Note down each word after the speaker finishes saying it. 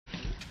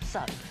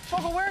What's up?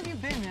 Fogel, where have you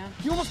been, man?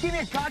 You almost gave me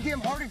a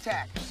goddamn heart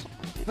attack.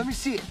 Let me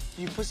see it.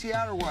 You pussy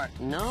out or what?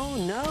 No,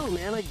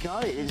 man, I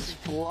got it. It's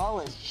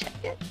flawless. Check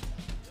it.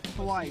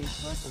 Hawaii.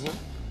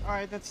 All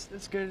right,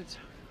 that's good. It's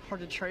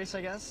hard to trace,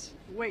 I guess.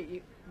 Wait,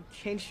 you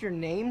changed your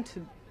name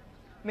to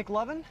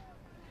Mclovin?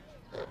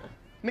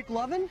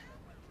 Mclovin?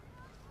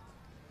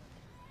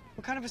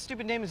 What kind of a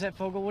stupid name is that,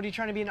 Fogel? What, are you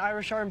trying to be an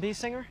Irish R&B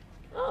singer?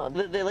 Oh,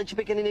 they let you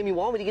pick any name you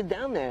want when you get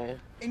down there.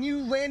 And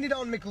you landed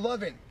on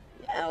Mclovin.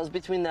 Yeah, I was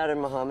between that and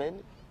Mohammad.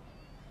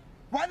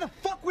 Why the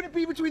fuck would it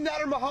be between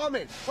that or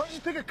Mohammad? Why don't you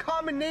just pick a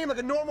common name like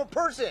a normal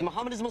person?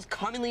 Mohammad is the most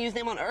commonly used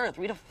name on earth.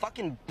 Read a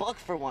fucking book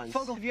for once.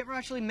 Fogel, have you ever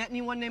actually met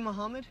anyone named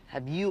Mohammad?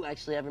 Have you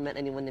actually ever met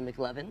anyone named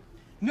Mclovin?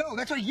 No,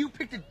 that's why you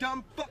picked a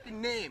dumb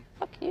fucking name.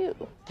 Fuck you.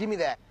 Give me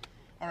that.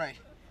 All right.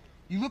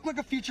 You look like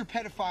a future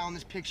pedophile in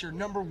this picture,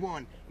 number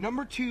one.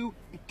 Number two,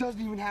 it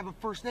doesn't even have a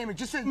first name. It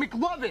just says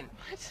Mclovin.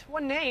 What?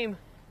 What name?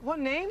 What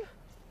name?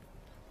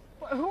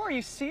 Who are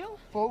you, Seal?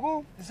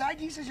 Fogel, this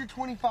ID says you're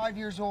 25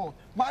 years old.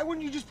 Why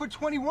wouldn't you just put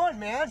 21,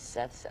 man?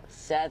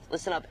 Seth,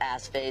 listen up,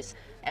 ass face.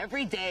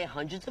 Every day,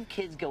 hundreds of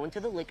kids go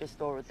into the liquor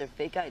store with their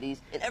fake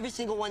IDs, and every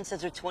single one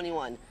says they're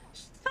 21.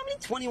 How many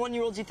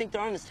 21-year-olds do you think there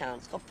are in this town?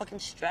 It's called fucking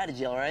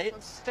strategy, all right?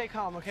 Let's stay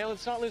calm, okay?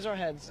 Let's not lose our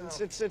heads.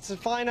 It's a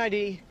fine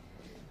ID.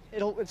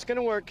 It's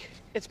gonna work.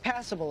 It's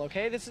passable,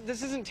 okay? This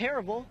isn't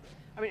terrible.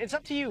 I mean, it's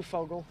up to you,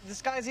 Fogel.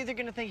 This guy's either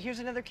gonna think, here's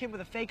another kid with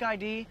a fake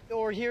ID,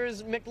 or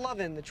here's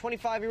Mclovin, the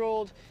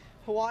 25-year-old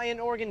Hawaiian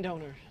organ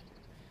donor.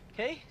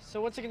 Okay? So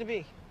what's it gonna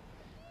be?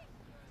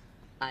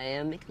 I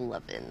am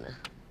Mclovin.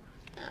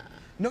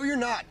 No, you're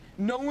not.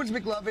 No one's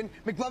Mclovin.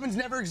 Mclovin's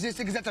never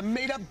existed because that's a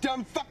made-up,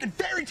 dumb, fucking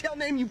fairy tale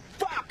name, you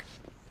fuck!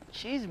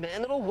 Jeez,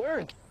 man, it'll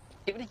work.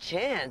 Give it a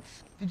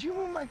chance. Did you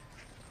move my